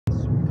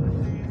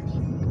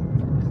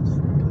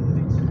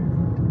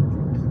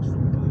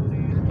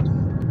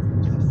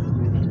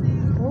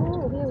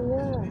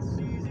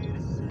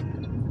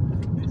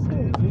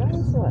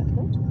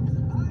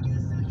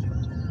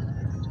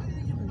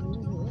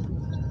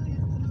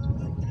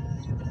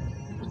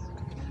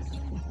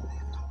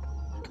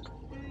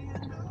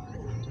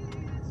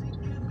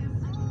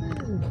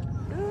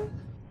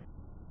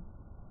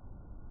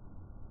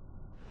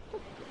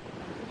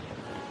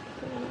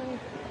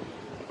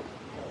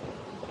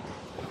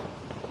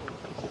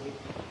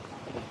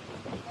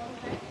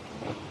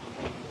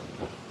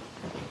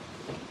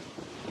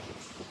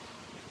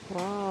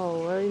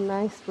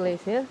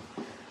place here.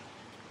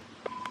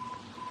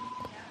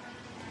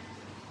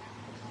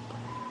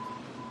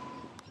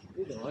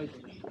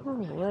 Oh,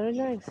 very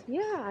nice.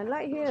 Yeah, I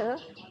like here.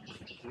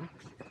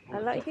 I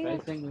like here.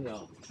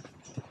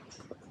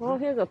 Oh,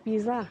 here got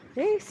pizza.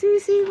 Hey,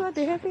 see what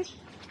they have here.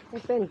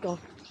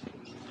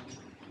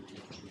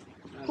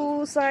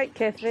 Poolside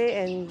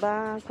cafe and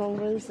bar,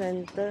 conference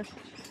center,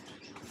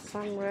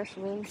 sun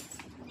restroom.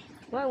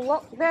 Well,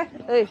 walk there.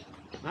 Hey,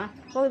 huh?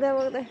 Walk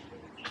there.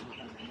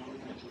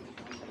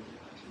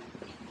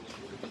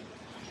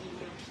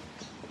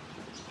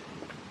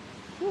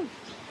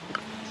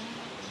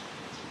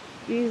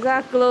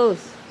 Pizza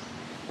close.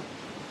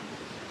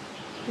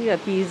 Here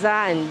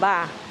pizza and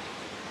bar.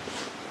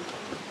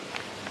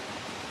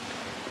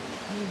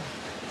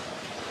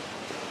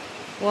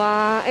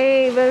 Wow,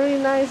 hey, very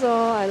nice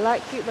oh. I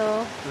like it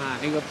though. Này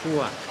cái pool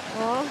à?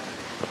 Oh.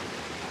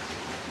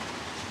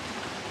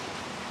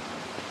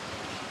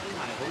 Cái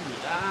này hữu gì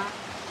đó?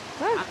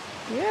 Huh?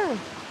 Yeah.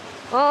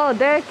 Oh,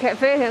 there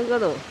cafe here go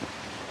to.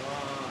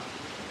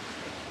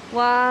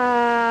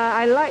 Wow,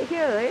 I like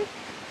here, eh?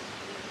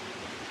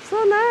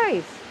 So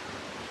nice.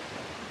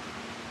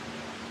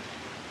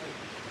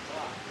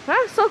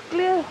 Huh? So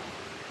clear.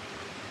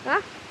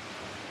 Huh?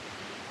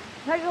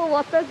 Thấy cái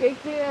water kỹ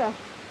clear.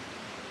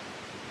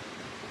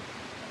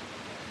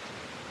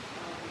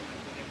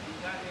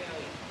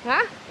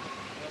 Hả?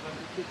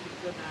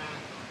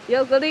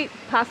 Vô có đi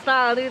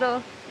pasta đi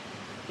đâu.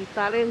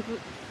 Italian food.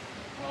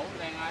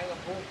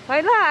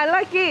 Hay là, I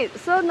like it.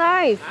 So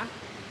nice. Hả?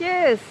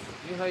 Yes.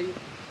 Đi去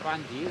關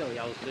子度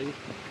游水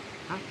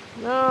嚇？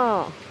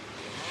 No.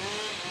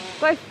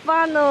 Quite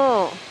fun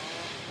oh.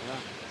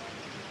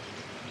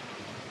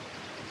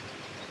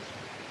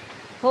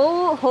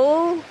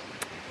 Hổ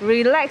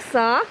relax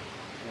hả?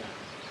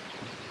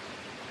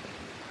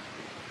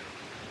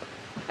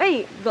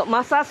 Hey, got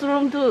massage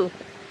room too.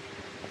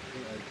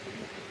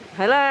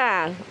 係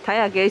啦，睇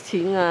下幾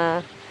錢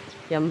啊？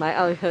又唔係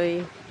愛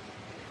去。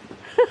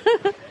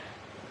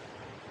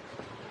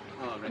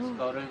restaurant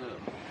嗰度。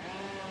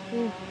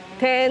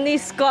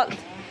Tennis court,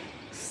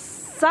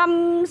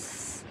 some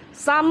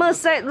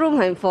Somerset room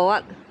and for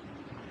what?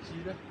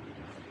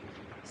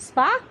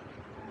 Spa?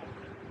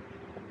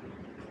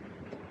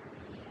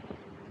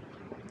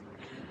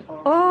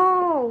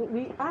 Oh,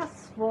 we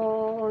asked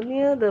for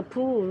near the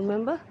pool,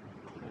 remember?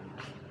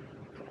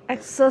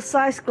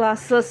 Exercise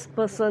classes,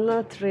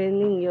 personal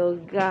training,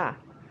 yoga.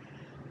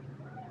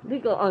 呢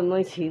個愛唔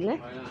愛錢呢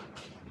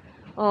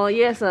？Oh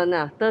yes,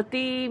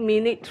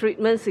 30-minute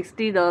treatment,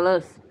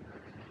 $60.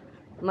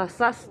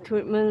 Massage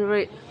treatment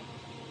rate.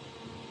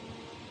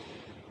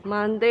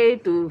 Monday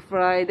to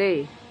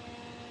Friday,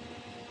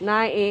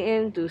 9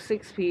 a.m. to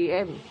 6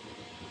 p.m.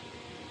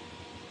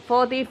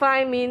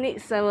 45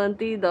 minutes,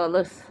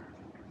 $70.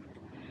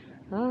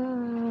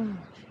 Ah.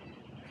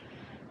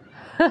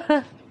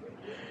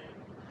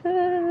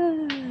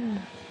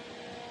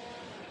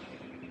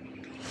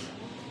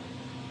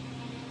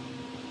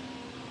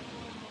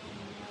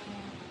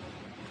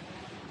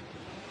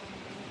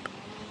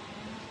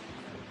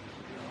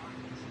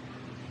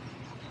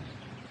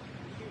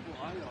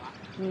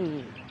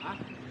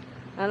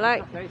 I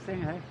like.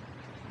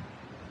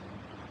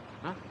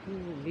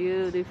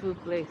 Beautiful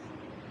place.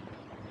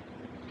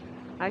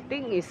 I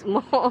think it's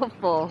more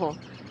for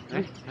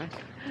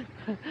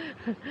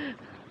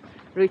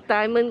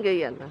retirement 嘅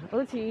人啊，好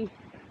似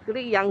嗰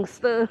啲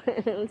youngster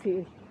好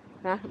似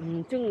嚇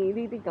唔中意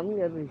呢啲咁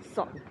嘅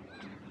resort。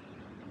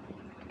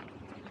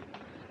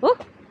哦。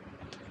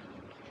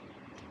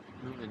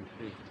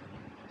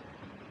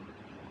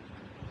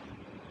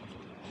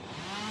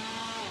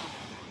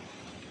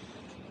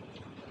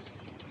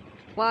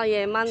哇！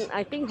夜晚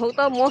I think 好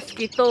多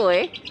mosquito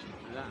誒。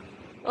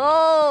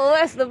Oh,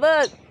 where's the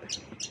bird?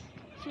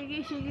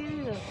 Shiggy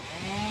呢度。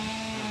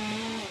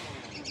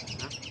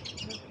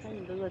睇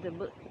唔到嗰隻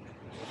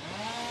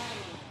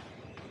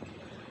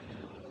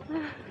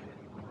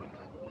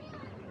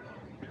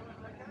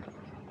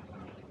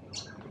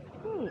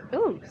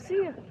bird。Oh,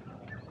 see ya.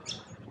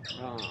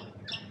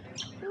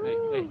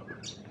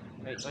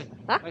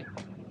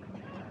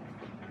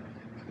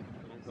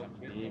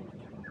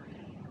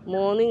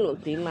 Morning 6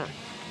點啊？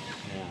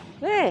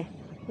咩？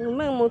做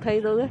咩冇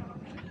睇到嘅？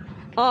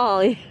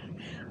哦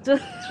，good.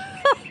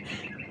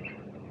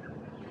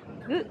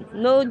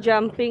 No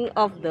jumping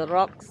off the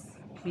rocks.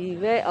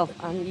 Beware of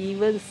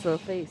uneven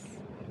surface.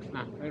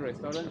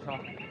 Restaurant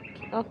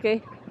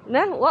Okay.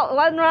 Now walk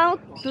one round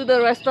to the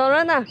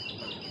restaurant 啊。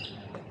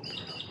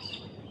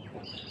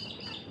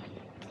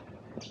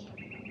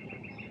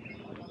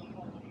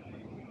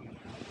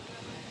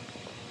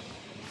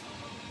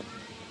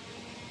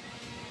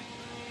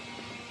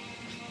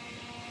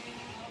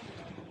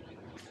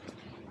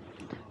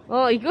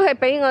哦，如果係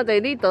俾我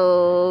哋呢度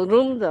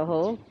room 就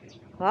好，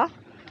嚇，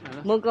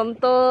冇咁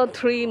多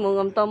tree， 冇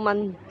咁多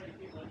蚊。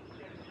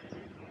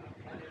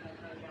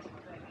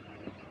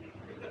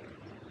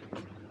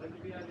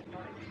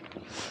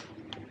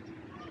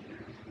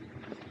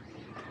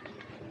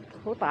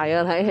好大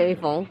啊！睇戲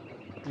房。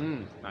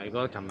大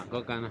過尋日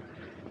嗰間啊。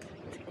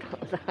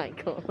大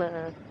個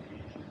啦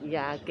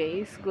，20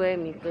幾 square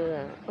meter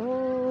啊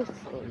，oh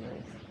so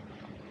nice。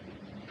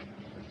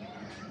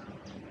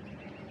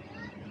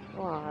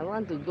哇 ，I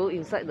want to go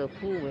inside the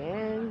pool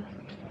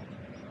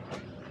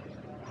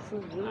man。So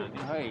good。你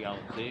可以游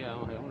水啊，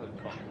我響度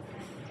坐。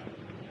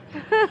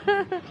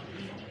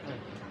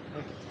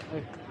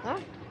啊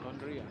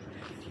 ？laundry 啊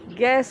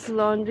 ？Guest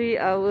laundry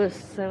hours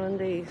 7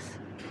 days。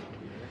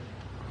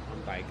咁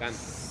大間。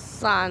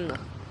山啊？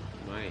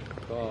唔係，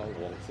嗰個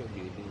黃色表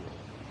啲。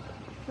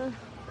呢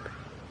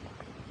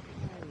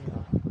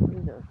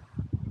度。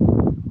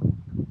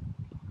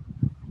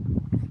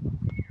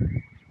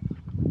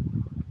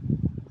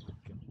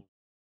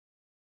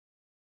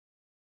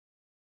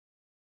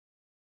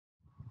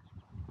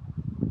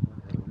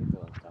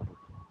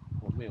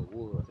我没有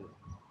握这个，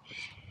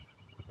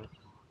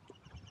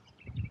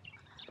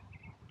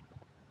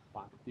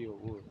把丢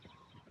握。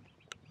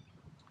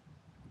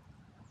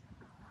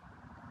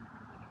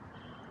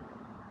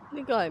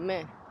呢個係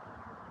咩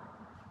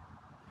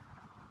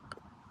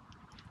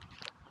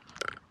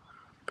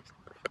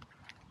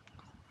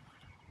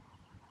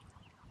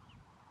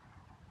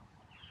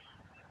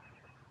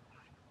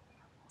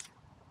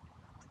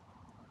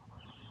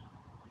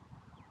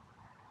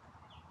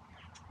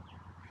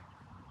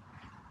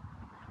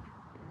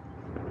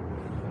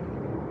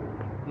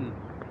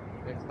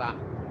？extra。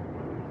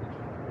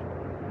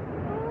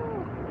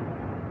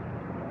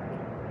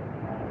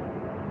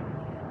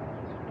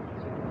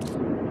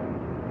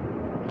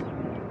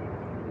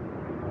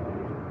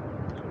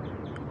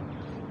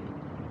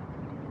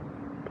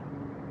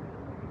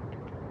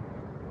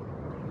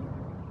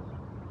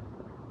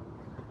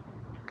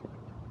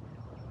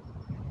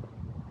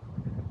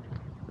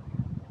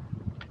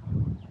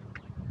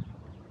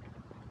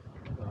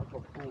個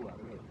鋪啊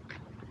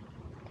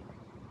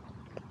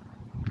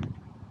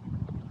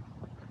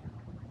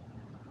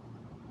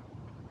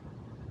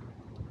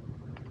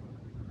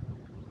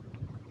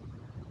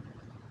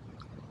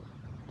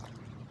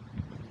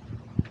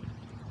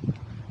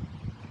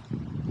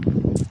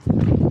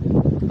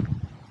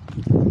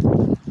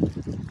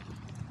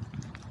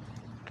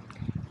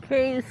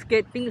，Cairns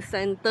skating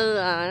centre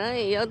啊，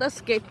有得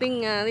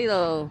skating 啊呢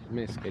度。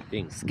咩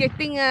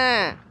skating？skating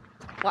啊，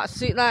滑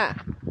雪啊。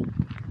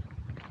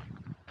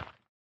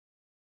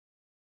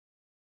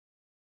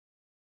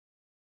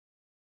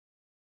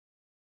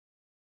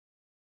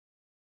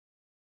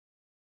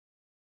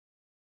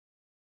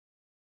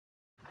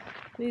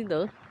呢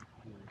度。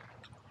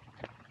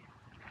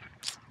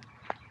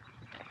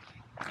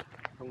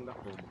通得好。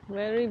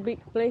Very big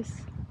place，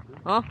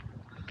嚇？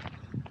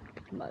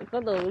唔係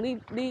嗰度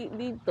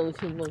呢度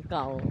全部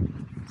舊，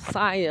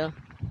嘥啊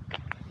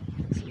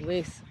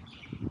 ，waste。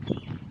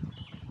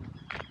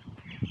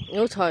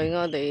好彩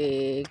我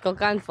哋嗰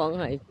間房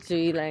係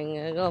最靚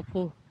嘅嗰個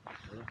鋪。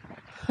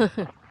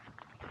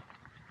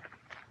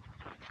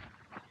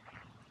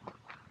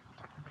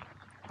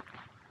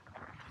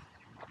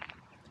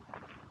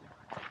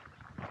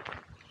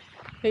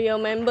佢有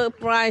member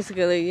price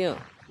嘅啦已經。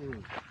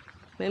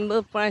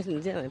member price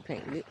唔知係咪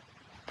平啲？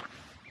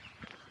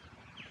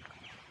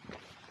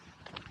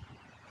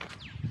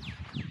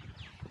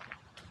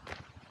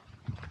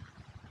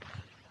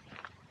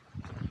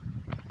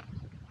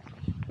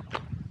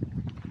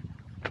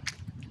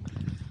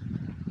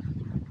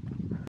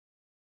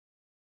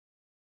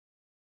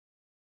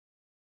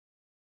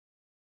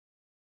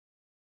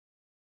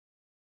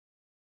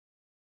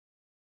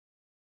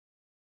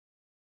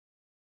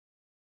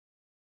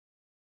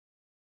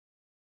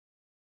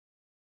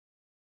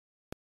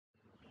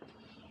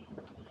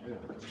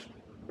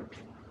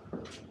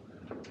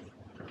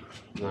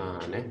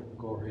嗱呢，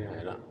過去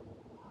係啦。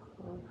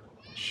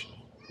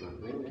嗱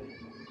呢，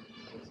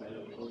細路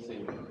高聲。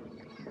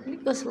呢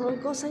個細路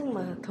哥聲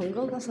嘛，同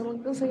嗰個細路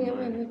哥聲有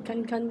咩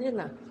近啲嗱？唔係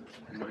呢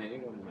個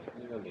唔係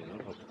呢個連咗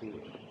頭啲。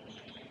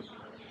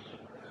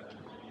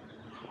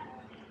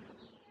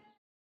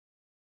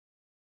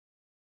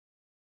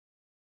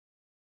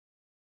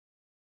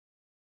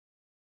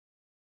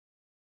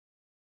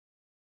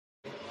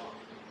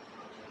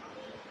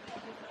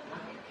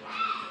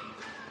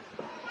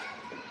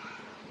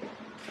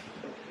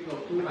呢個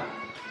鋪啊，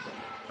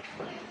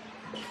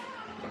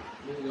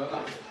冇咗啦。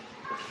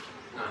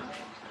啊！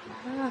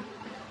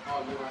哦，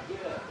你話呢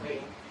個係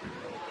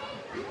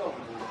呢個唔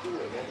係鋪嚟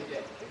嘅呢隻。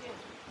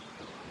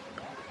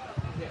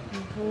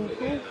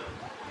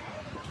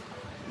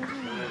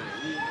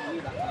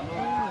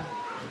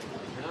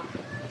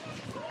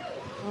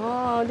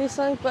Oh, this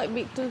one quite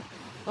big too.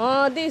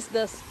 Oh, this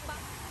the spa.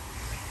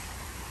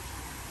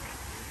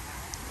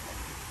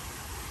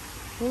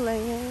 好靚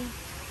啊！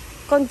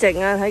乾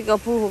淨啊，睇個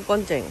鋪好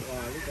乾淨。哇！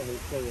呢個好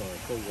高啊，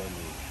高過你。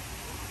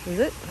Is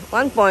it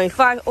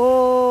 1.5？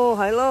 哦，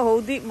係咯，好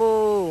啲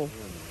喎。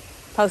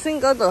頭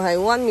先嗰度係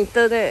1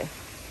 meter 啫。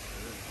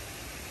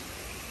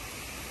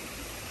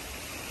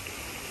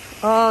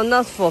哦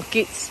 ，not for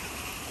kids。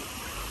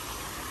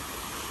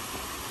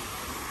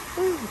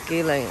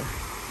幾靚啊！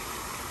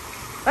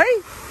哎，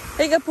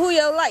你個鋪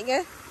有 light 嘅？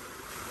嗰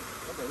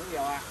度都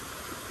有啊。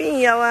邊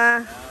有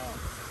啊？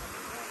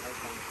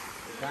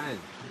 Kan.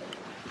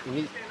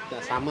 Ini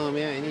sama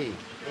punya ini.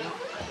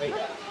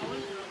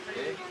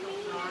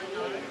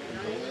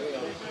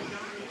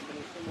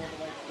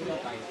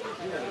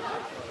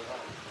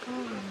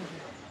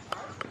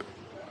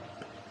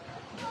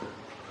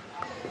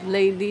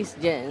 Ladies,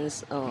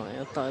 gents,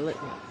有 toilet.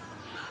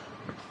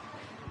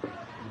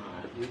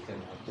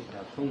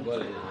 Không có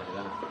lại là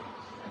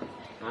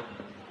hả?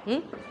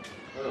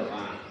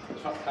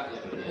 Shortcut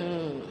vậy.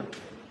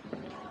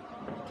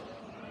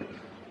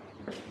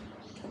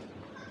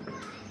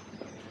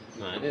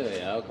 Mà呢度有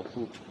一個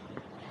鋪。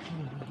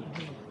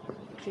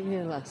啲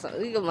垃圾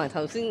呢個咪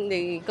頭先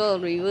你嗰個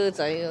river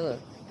仔嗰度。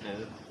係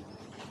咯。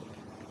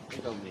呢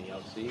個未有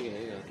水嘅呢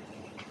個。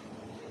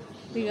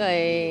呢個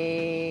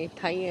係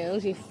睇嘅，好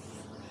似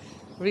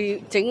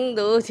整到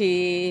好似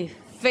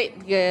fake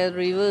嘅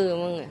river 咁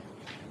樣嘅。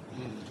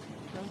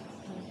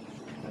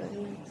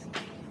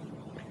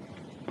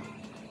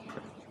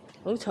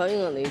好彩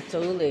我哋早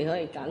嚟可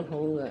以揀好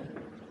嘅，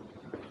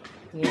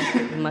唔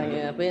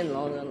係啊，俾人攞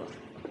咗落。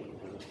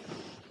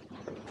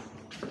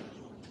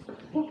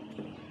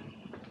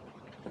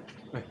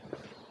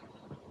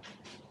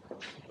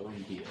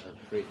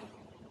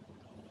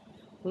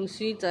老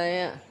鼠仔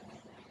啊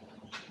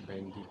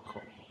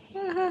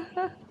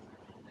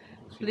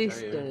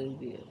 ！Please don't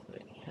be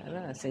afraid。係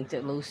啦，成隻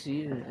老鼠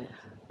嚟。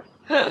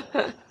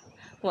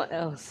What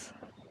else？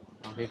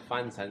 我去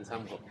翻上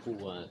三個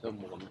鋪啊，都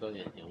冇咁多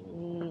人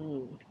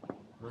用。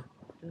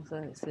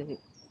真係先。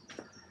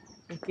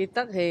我記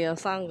得係有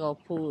3個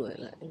鋪嚟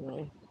啦。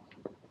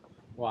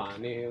哇！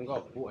你喺嗰個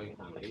鋪係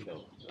行喺呢度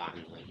爛啊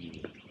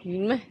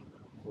遠咩？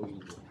好遠。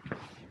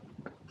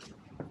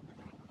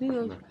呢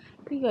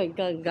個係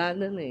間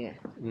燈嚟嘅。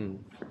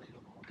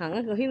行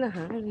一個圈啊，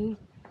行一個圈。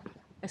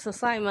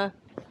exercise 嘛。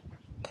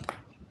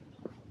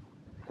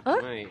啊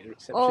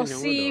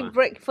？Aussie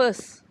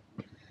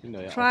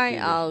breakfast。Try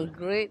our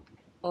great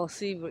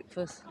Aussie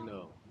breakfast。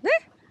咧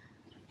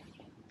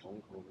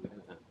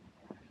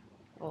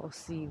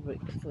？Aussie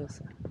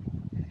breakfast。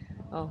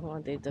哦，我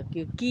哋就叫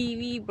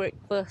Kiwi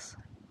breakfast。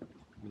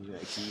呢個係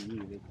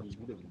kiwi， 你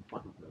kiwi 都唔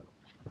分㗎。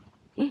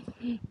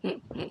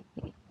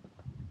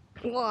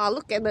哇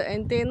 ！Look at the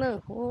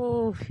antenna，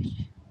 哦，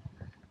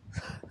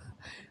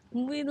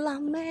唔會冧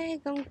咩？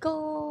咁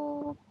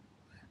高，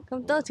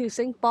咁多條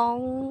繩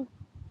綁，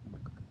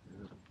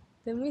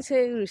對面車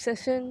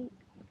reception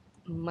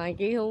唔係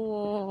幾好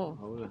喎。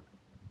好啦，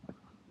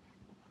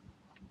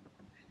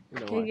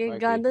佢嘅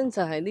garden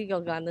就係呢個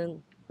garden。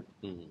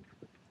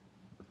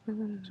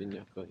轉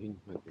入個圈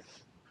去。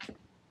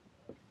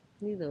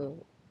呢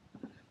度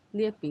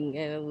呢一邊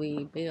嘅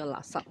會比較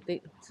垃圾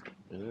啲。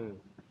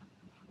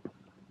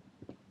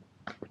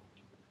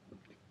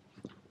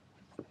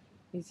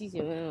你知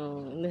做咩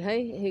喎？你睇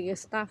佢嘅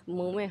staff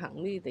冇咩行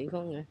呢啲地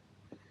方嘅，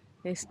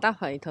你 staff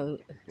係頭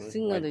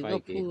先我哋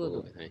嗰鋪嗰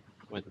度。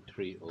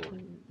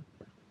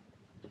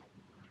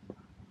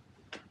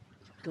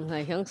仲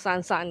係響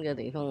山嘅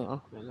地方哦。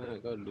係啦，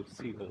嗰個律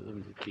師佢都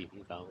唔知點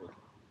搞。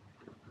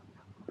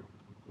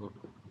佢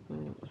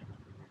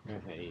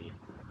係。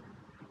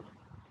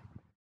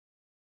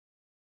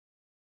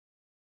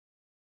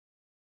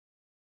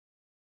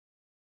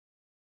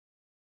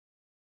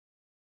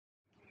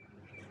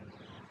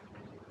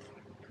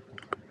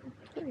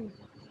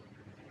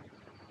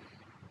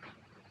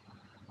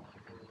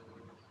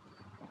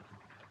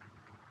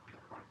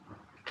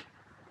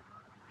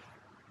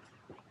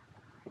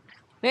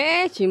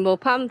全部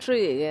palm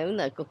tree 嚟嘅，咁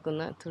係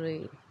coconut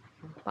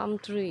tree、palm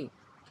tree。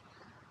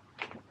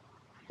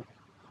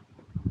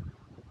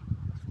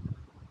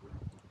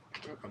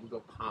咁多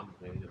palm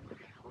喺度。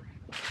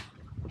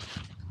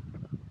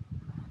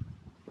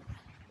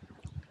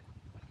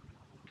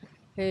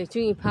佢哋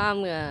中意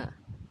palm 㗎。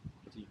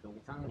自動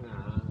生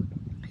啊！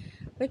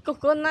你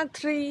coconut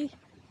tree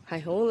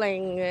係好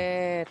靚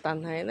嘅，但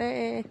係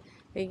咧，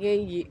你嘅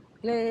葉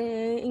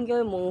咧應該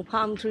冇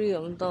palm tree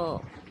咁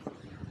多。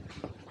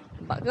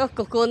嗰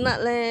個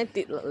coconut 咧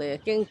跌落嚟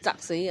驚砸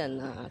死人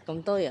啊！咁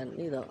多人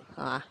呢度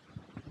係嘛？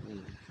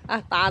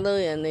打到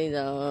人哋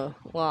就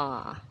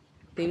哇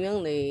點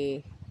樣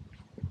嚟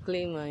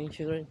claim 啊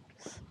insurance？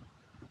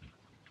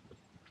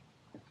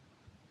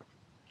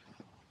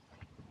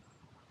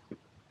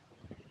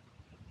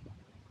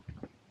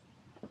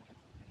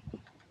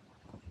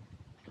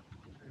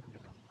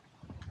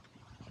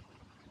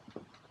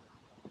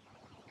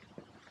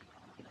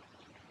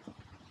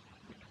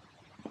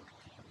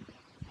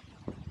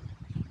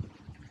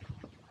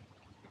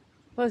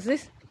 What's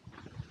this?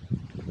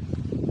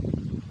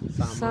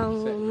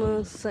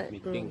 Somerset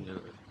Room.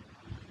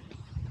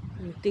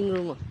 Meeting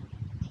room 啊。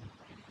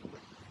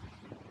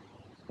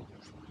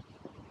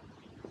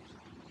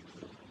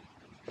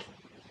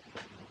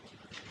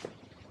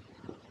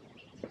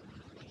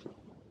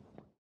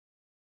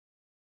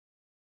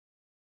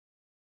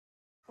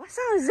What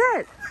sound is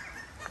that?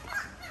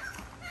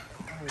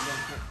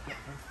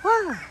 哇！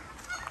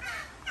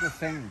個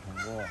聲唔同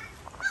喎。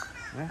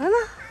係咯。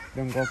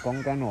兩個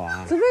講緊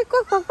話。做咩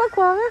呱呱呱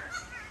呱啊？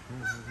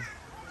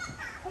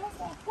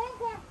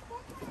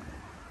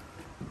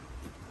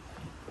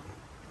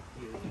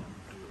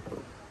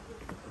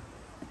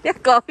一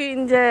個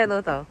圈啫，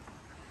老豆。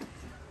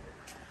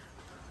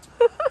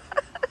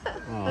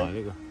哦，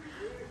呢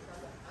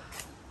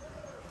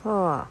個。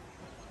哇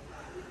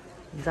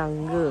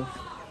，jungle。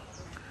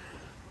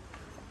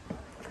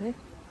誒。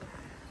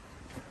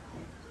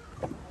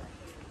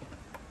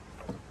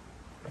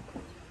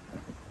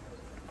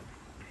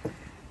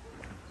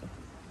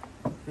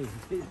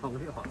呢度啲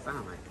學生係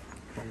咪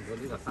放咗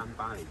呢個三巴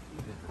嚟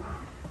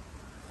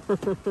煮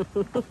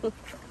嘅？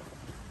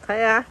睇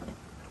下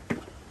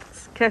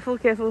 ，careful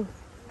careful，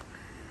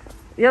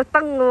 有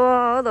燈嘅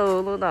喎嗰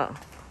度，老豆。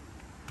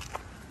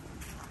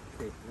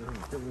我唔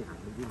中意行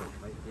嗰啲路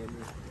位嘅。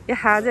一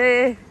下啫。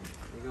呢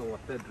個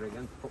water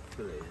dragon 撲出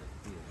嚟啊！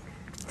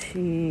黐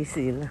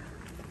線啊！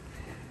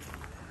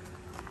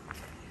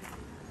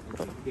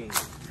驚。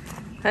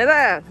係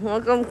啦，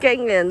我咁驚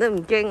嘅人都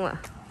唔驚啦。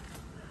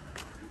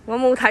我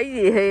冇睇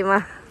儀器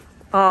嘛。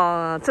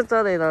哦，出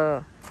咗嚟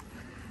咯。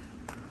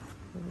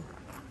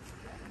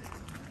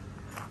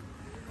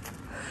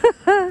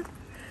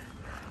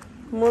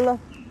冇啦。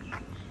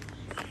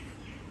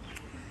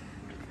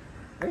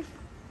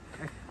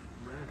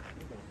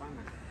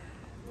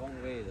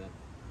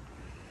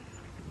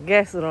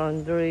Gas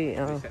laundry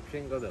啊。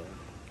reception 嗰度。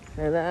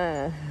係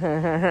啦，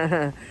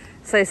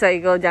細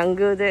細個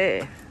jungle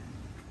啫。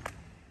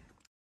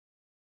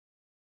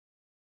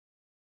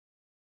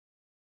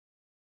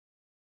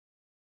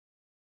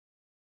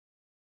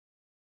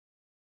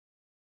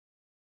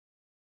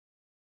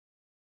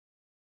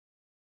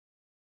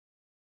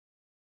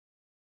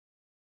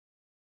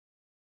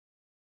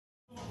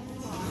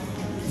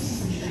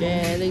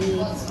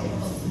Sharing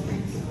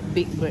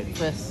big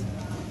breakfast.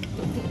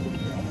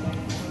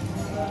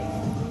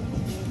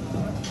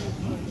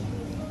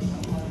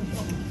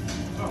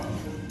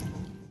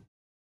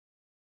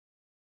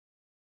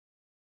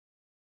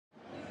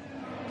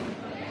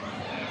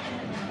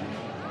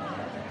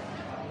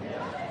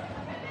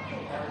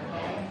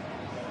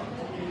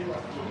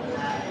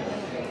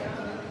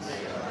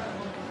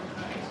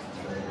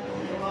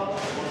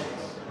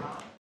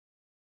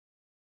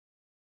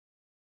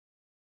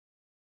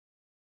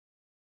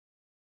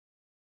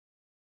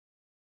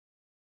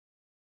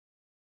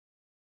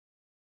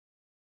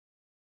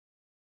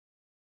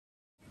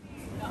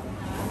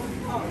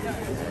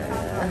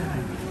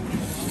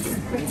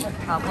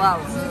好不好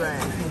吃哎？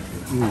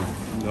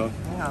好。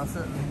很好吃。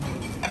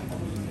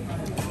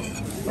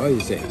可以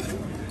食。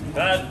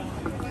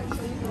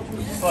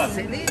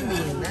食呢麵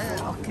咧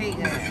OK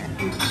嘅。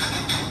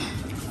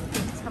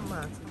侵啊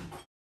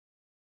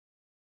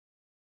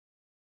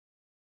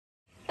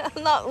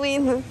！Not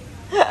win.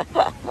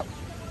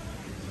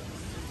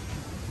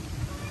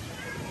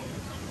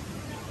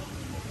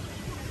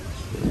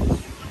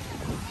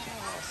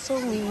 So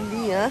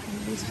windy, huh?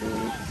 This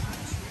way.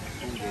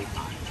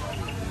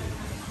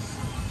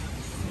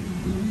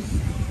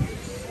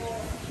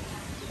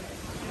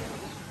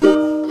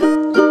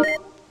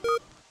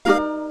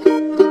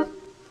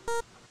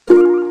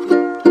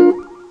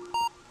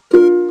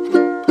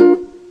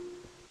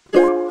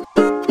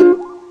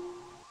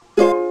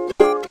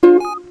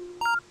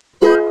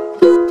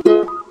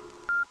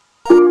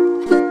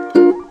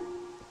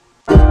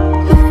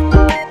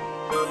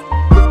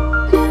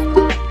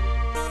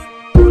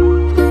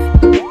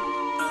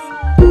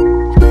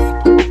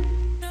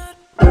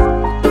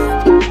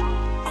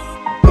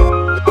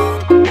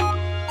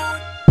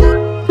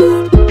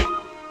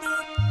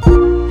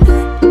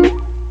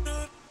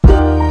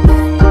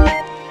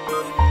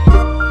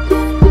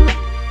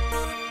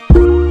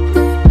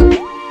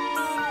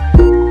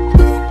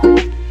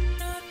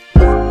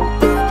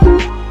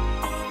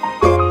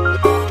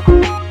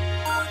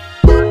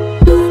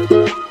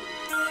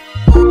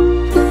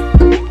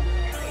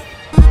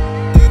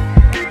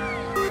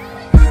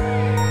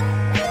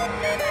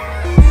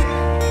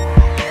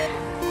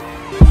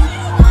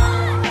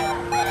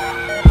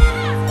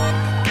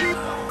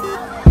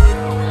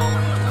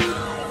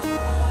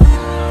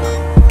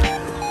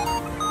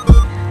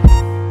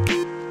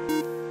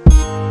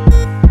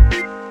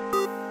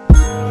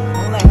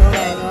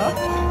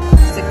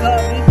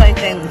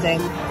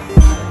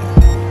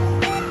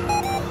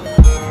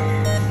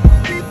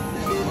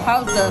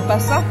 How's the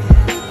pasta?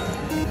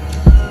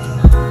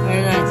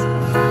 Very nice.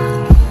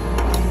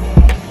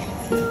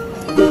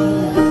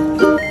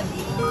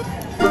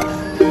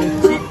 The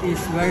chip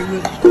is very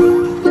good.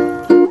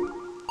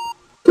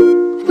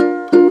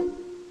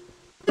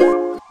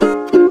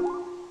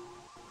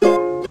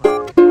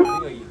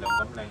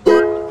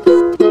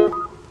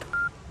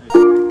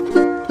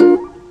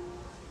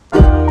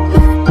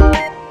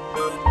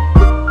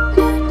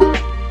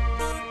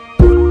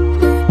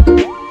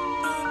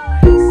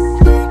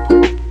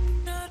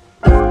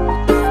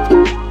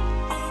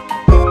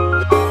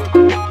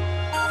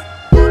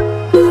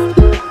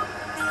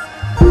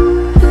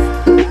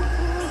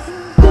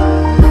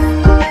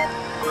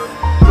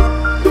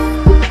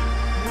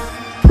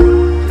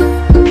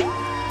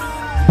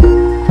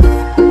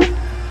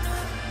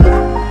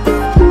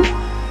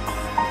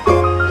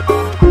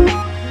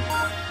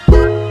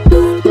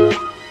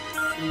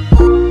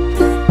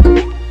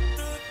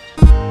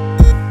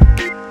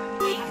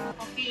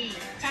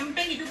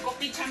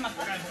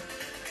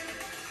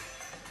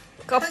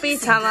 必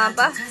參啊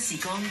吧。早餐時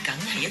光梗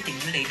係一定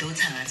要嚟到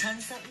茶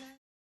餐室啦。